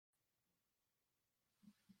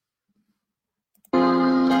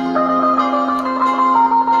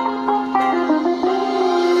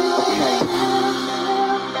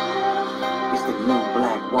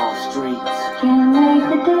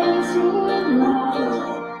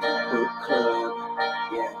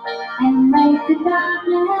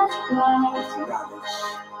darkness quiet. Knowledge,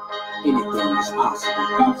 anything is possible.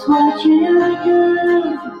 That's what you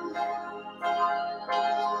do.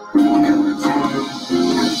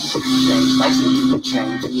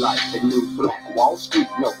 Change in life, the new Black Wall Street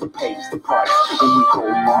never pays the price. When we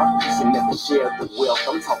hold markets and never share the wealth,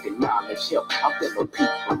 I'm talking knowledge, help out there for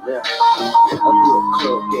people left. A good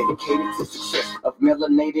club dedicated to success of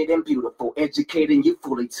melanated and beautiful, educating you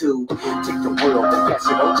fully to take the world and pass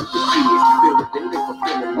it on to the kids. Build it and live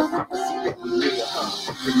fulfilling the prophecy that we live.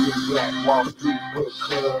 The new Black Wall Street Book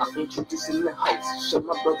Club. I'm introducing the host, show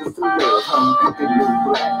my brothers some love. The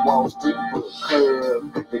new Black Wall Street Book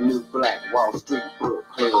Club. The new Black Wall Street Book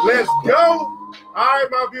Club. Let's go. All right,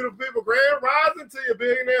 my beautiful people, grand rising to you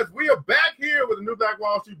billionaires. We are back here with the new Black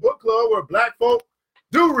Wall Street Book Club where Black folk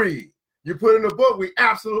do read. You put in the book, we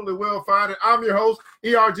absolutely will find it. I'm your host,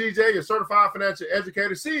 ERGJ, your certified financial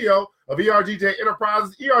educator, CEO of ERGJ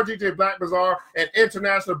Enterprises, ERGJ Black Bazaar, and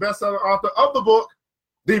international best-selling author of the book,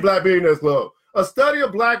 The Black Billionaires Club. A study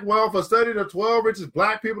of Black wealth, a study of the 12 richest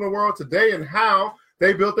Black people in the world today and how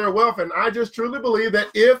they built their wealth. And I just truly believe that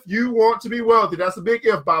if you want to be wealthy, that's a big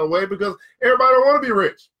if, by the way, because everybody don't want to be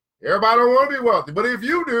rich. Everybody don't want to be wealthy. But if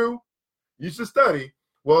you do, you should study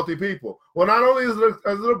wealthy people. Well, not only is it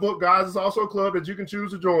a book, guys, it's also a club that you can choose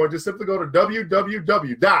to join. Just simply go to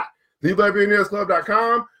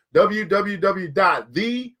www.theblackbillionairesclub.com,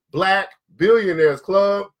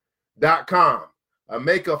 www.theblackbillionairesclub.com.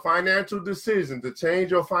 Make a financial decision to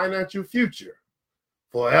change your financial future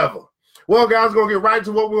forever. Well, guys, we're going to get right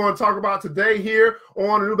to what we want to talk about today here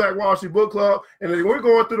on the New Black Wall Street Book Club. And we're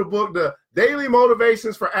going through the book, The Daily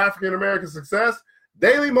Motivations for African American Success.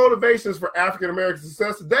 Daily Motivations for African American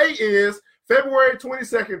Success. Today is February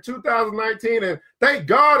 22nd, 2019. And thank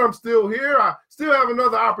God I'm still here. I still have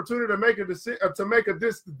another opportunity to make a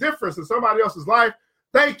difference in somebody else's life.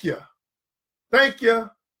 Thank you. Thank you.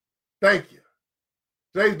 Thank you.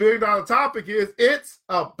 Today's $1 billion topic is It's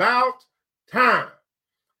About Time.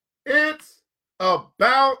 It's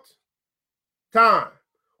about time.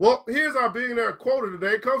 Well, here's our billionaire quote of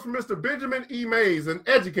today. It comes from Mr. Benjamin E. Mays, an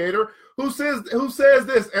educator, who says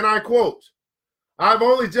this, and I quote, "I've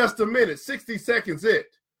only just a minute, 60 seconds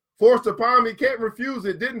it. Forced upon me, can't refuse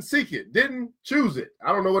it, didn't seek it, didn't choose it."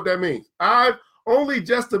 I don't know what that means. I've only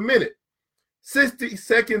just a minute, 60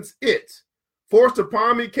 seconds it. Forced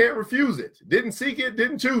upon me, can't refuse it, didn't seek it,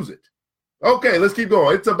 didn't choose it. Okay, let's keep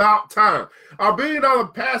going. It's about time. Our $1 billion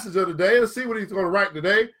passage of the day, let's see what he's going to write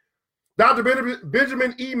today. Dr.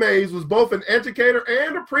 Benjamin E. Mays was both an educator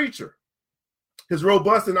and a preacher. His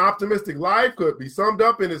robust and optimistic life could be summed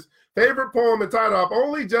up in his favorite poem entitled, "I've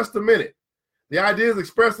Only Just a Minute." The ideas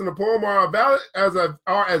expressed in the poem are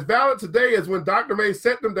as valid today as when Dr. Mays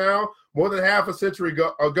set them down more than half a century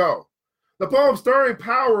ago. The poem's stirring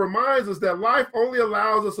power reminds us that life only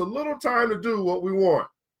allows us a little time to do what we want.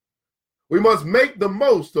 We must make the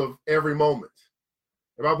most of every moment.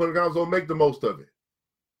 If I put it down, so make the most of it.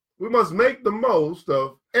 We must make the most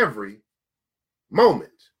of every moment.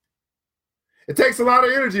 It takes a lot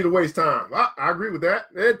of energy to waste time. I agree with that.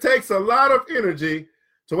 It takes a lot of energy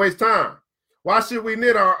to waste time. Why should we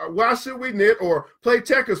knit or play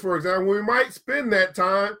checkers, for example? We might spend that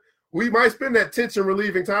tension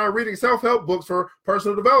relieving time reading self-help books for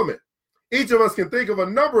personal development. Each of us can think of a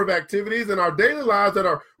number of activities in our daily lives that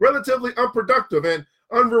are relatively unproductive and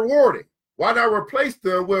unrewarding. Why not replace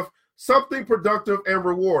them with something productive and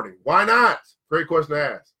rewarding? Why not? Great question to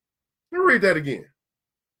ask. Let me read that again.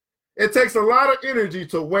 It takes a lot of energy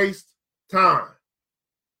to waste time.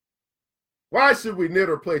 Why should we knit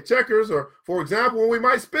or play checkers? Or, for example, when we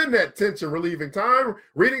might spend that tension relieving time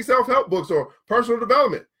reading self-help books or personal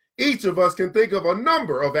development. Each of us can think of a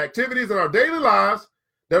number of activities in our daily lives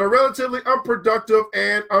that are relatively unproductive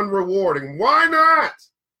and unrewarding. Why not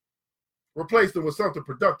replace them with something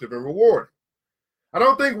productive and rewarding? I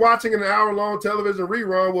don't think watching an hour-long television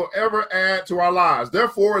rerun will ever add to our lives.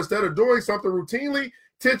 Therefore, instead of doing something routinely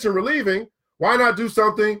tension-relieving, why not do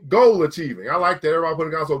something goal-achieving? I like that. Everybody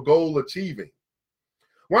putting down so goal-achieving.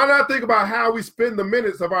 Why not think about how we spend the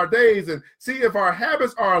minutes of our days and see if our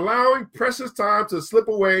habits are allowing precious time to slip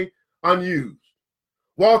away unused?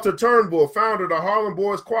 Walter Turnbull, founder of the Harlem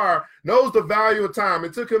Boys Choir, knows the value of time.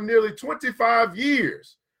 It took him nearly 25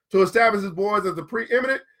 years to establish his boys as the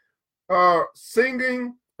preeminent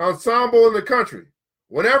singing ensemble in the country.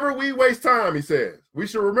 Whenever we waste time, he says, we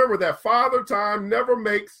should remember that Father Time never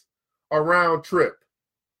makes a round trip.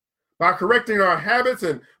 By correcting our habits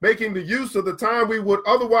and making the use of the time we would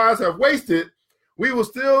otherwise have wasted, we will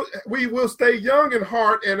stay young in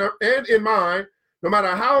heart and in mind, no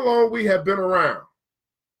matter how long we have been around.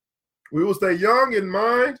 We will stay young in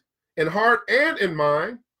mind in heart and in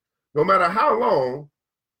mind, no matter how long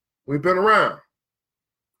we've been around.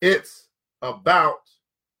 It's about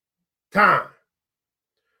time.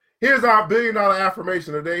 Here's our $1 billion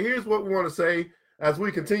affirmation today. Here's what we want to say as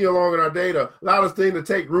we continue along in our day to allow this thing to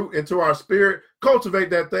take root into our spirit,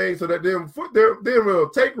 cultivate that thing so that then it'll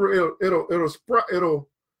take root, it'll sprout, it'll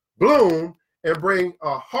bloom and bring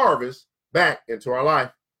a harvest back into our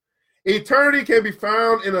life. Eternity can be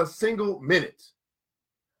found in a single minute.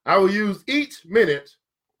 I will use each minute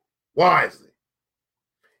wisely.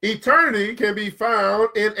 Eternity can be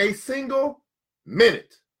found in a single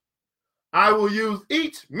minute. I will use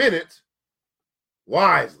each minute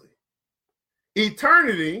wisely.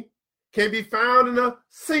 Eternity can be found in a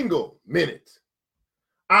single minute.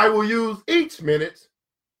 I will use each minute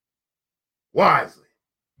wisely.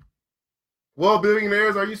 Well,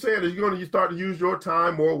 billionaires, are you saying that you're going to start to use your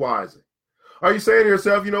time more wisely? Are you saying to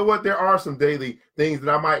yourself, you know what, there are some daily things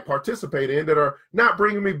that I might participate in that are not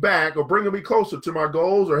bringing me back or bringing me closer to my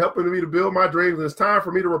goals or helping me to build my dreams, and it's time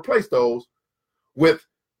for me to replace those with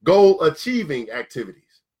goal-achieving activities?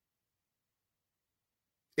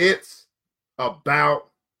 It's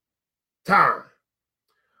about time.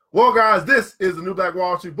 Well, guys, this is the New Black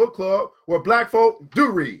Wall Street Book Club, where Black folk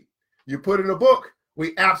do read. You put in a book,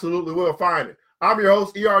 we absolutely will find it. I'm your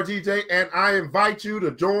host, ERGJ, and I invite you to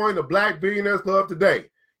join the Black Billionaires Club today.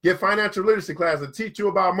 Get financial literacy class to teach you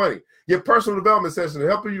about money. Get personal development sessions to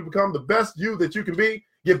help you become the best you that you can be.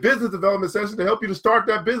 Get business development sessions to help you to start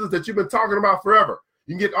that business that you've been talking about forever.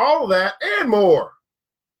 You can get all of that and more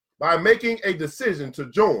by making a decision to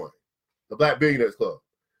join the Black Billionaires Club.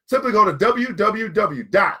 Simply go to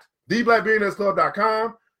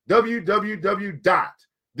www.theblackbillionairesclub.com,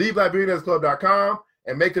 www.theblackbillionairesclub.com,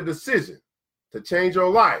 and make a decision to change your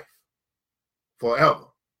life forever.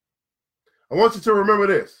 I want you to remember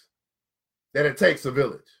this, that it takes a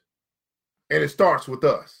village, and it starts with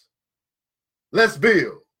us. Let's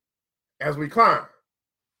build as we climb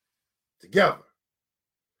together.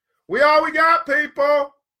 We all we got,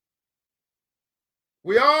 people.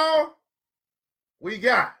 We all we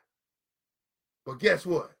got. But guess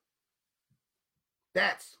what?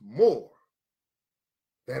 That's more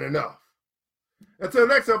than enough. Until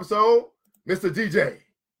next episode, Mr. DJ,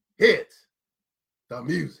 hit the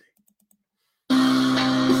music.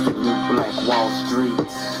 It's the New Black Wall Street.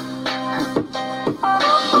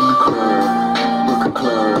 Book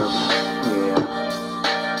club. Yeah.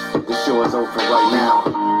 The show is over right now,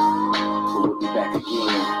 but we'll be back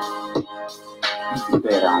again. You can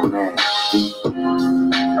bet on that.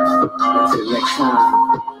 Until next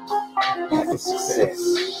time, have success.